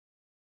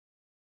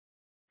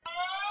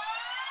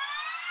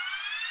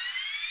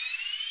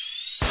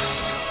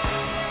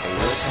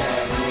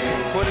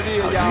What it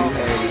is, y'all.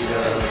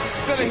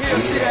 Center Hill,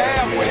 see the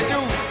half, what it do?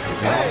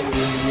 Hey.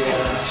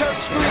 Church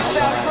Street,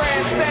 South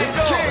Grand, stand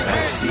up. King,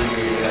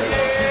 yeah.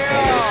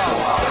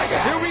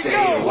 Here we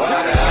go. What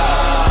up?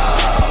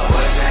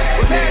 What's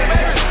happening,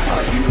 baby?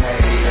 All you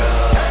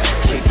haters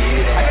can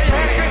get at me. I know you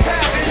had a good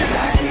time, didn't you? 'Cause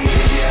I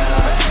hear ya,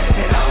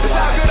 and I'm watching. It's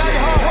all good, all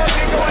your hard work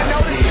ain't going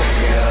notice.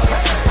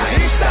 I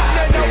ain't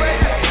stopping, no,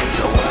 baby.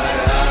 So what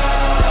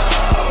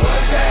up?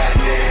 What's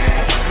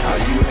happening? All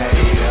you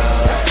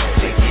haters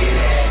can get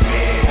at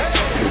me.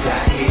 'Cause I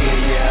hear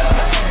ya,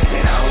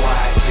 and I'm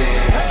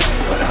watching.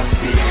 But I'm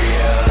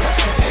serious.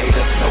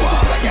 Haters, so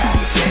all I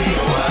gotta say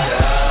is what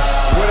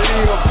up? What it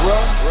is,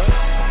 bruh?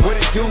 What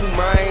it do,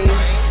 man?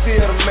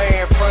 Still the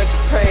man from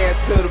Japan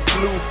to the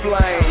blue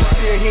flame.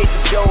 Still hit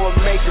the door and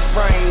make it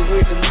rain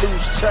with the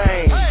loose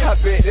chain. I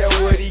bet that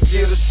what he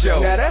get a show.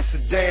 Now that's a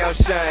damn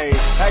shame.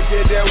 I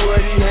get that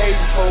what he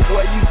hating for,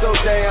 boy, you so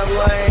damn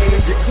lame.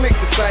 You click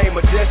the same,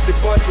 a dusty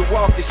bunch of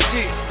walking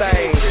shit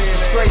stain.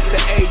 Disgrace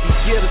the A, you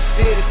get a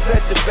city,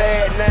 such a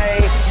bad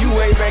name. You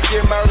ain't back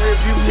in my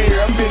rearview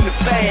mirror, I'm in the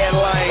bad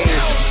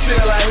lane.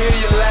 Still I hear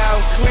you loud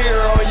and clear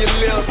on your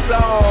little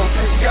song.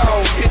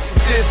 Gone, get your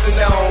dissing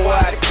on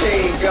while the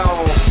king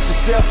gone. The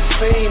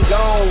self-esteem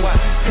gone,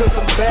 'cause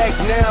I'm back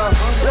now.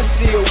 Let's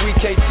see if we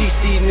can't teach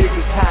these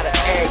niggas how to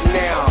act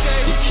now.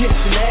 You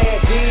kissing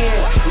ass then,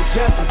 you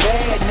jumping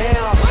bad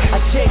now. I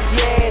check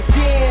your ass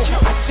then,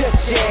 I shut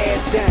your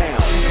ass down.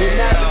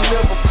 And I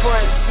deliver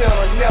front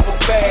center, never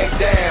back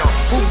down.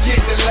 Who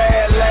get the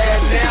last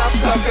now?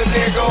 Sucker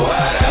nigga,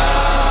 what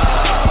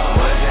up?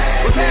 What's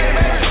happening,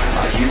 man?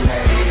 Are you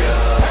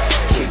haters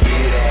can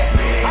get at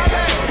me?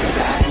 'Cause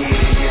I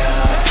hear ya,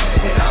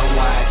 and I'm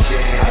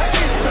watching.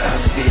 But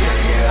I'm still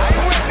here,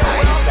 I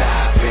ain't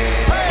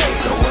stopping.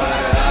 So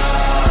what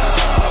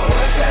up?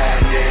 What's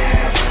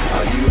happening?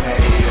 Are you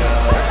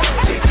haters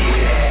can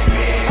get at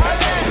me?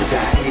 'Cause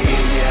I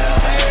hear ya,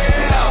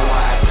 and I'm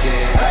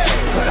watching.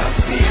 But I'm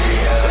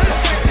serious.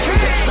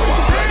 So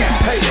all I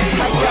gotta say is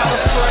what up? I got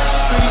a front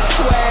street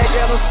swag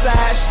and a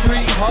side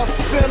street hustle.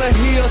 Center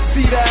Hill,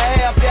 see the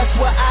half, that's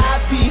where I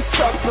be,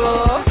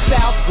 sucker.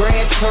 South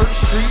Grand Church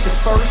Street, the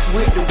first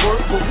with the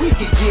work, but we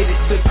can get it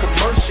to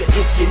commercial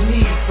if you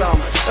need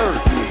some shirt.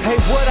 Hey,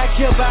 what I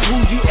care about who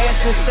you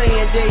asking,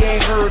 saying they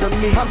ain't heard of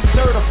me. I'm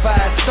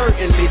certified,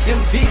 certainly,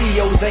 them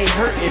videos ain't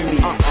hurting me.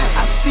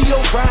 I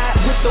still ride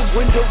with the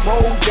window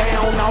rolled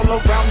down all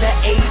around that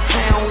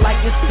A-town like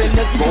it's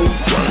finna go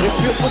down. If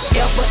it was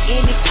ever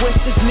any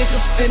questions,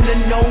 niggas finna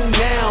know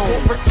now.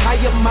 Won't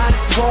retire my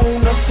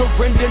throne or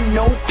surrender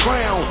no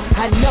crown.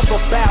 I never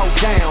bow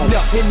down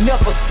and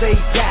never say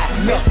die.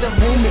 Mess the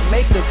room and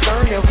make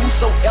concern and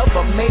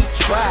whosoever may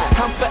try.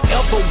 I'm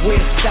forever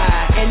west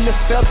side and the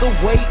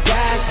featherweight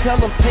guys tell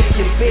them take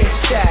your best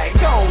shot.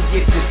 Go on,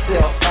 get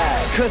yourself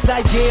out. 'Cause I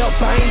yell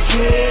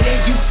bankhead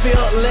and you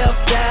felt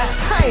left out.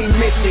 I ain't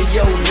mention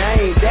your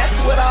name, that's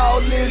what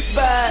all this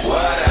about.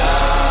 What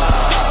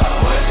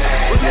up? What's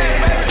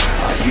happening?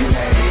 Are you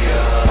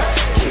haters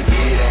can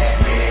get at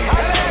me?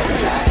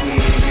 'Cause I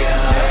hear ya,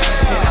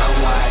 and I'm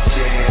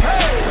watching.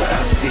 But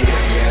I'm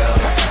still here,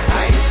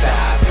 I ain't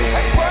stopping.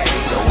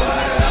 So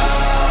what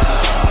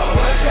up?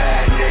 What's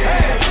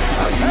happening?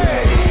 Are you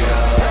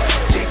haters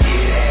can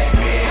get at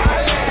me?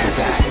 'Cause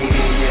I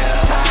hear ya,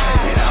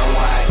 and I'm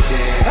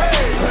watching.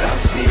 But I'm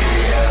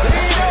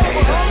serious.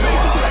 Haters, so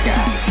all I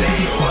gotta say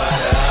is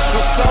what up?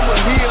 From Summer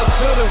Hill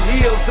to the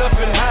hills up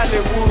in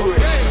Hollywood.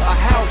 A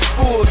house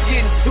full,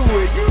 getting to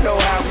it, you know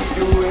how we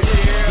do it.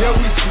 Yeah,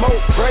 we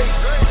smoke great,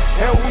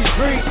 and we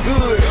drink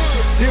good.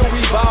 Then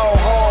we ball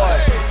hard,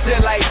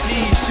 just like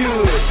G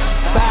should.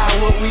 Buy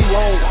what we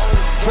want,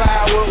 try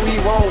what we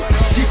want.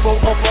 Cheapo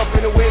up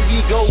in the way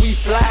we go, we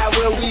fly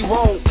where we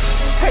want.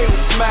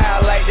 Haters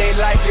smile like they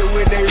like it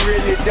when they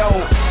really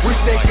don't. Wish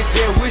they could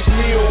just wish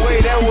me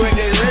away, that's what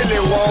they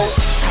really want.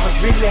 I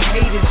really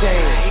hate his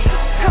ass,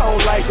 I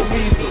don't like him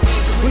either.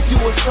 We do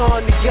a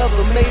song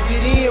together, maybe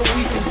then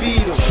we can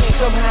beat him.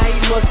 Somehow he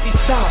must be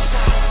stopped,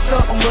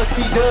 something must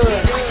be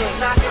done.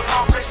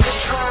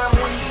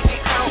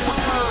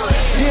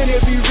 Then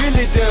it'll be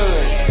really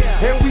done,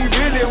 and we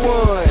really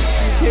won.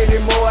 Any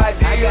more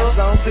ideas? I got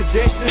some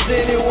suggestions,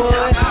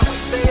 anyone? We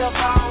stay up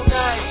all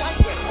night,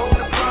 on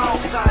the wrong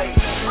side.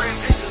 Spread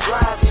pictures,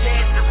 lies, and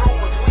nasty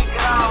rumors, we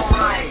get all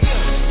right.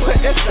 But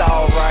that's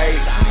alright,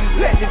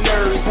 let the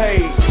nerves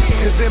hate.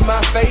 'Cause in my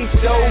face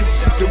though,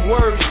 the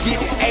words get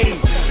ate.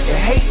 And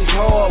hating's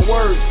hard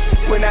work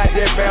when I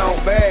just bounce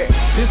back.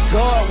 This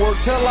guard work,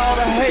 tell all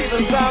the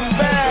haters I'm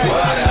back.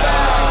 What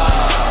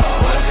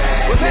up? What's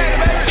happening,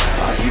 baby?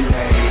 Are you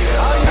haters?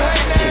 Are you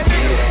hating?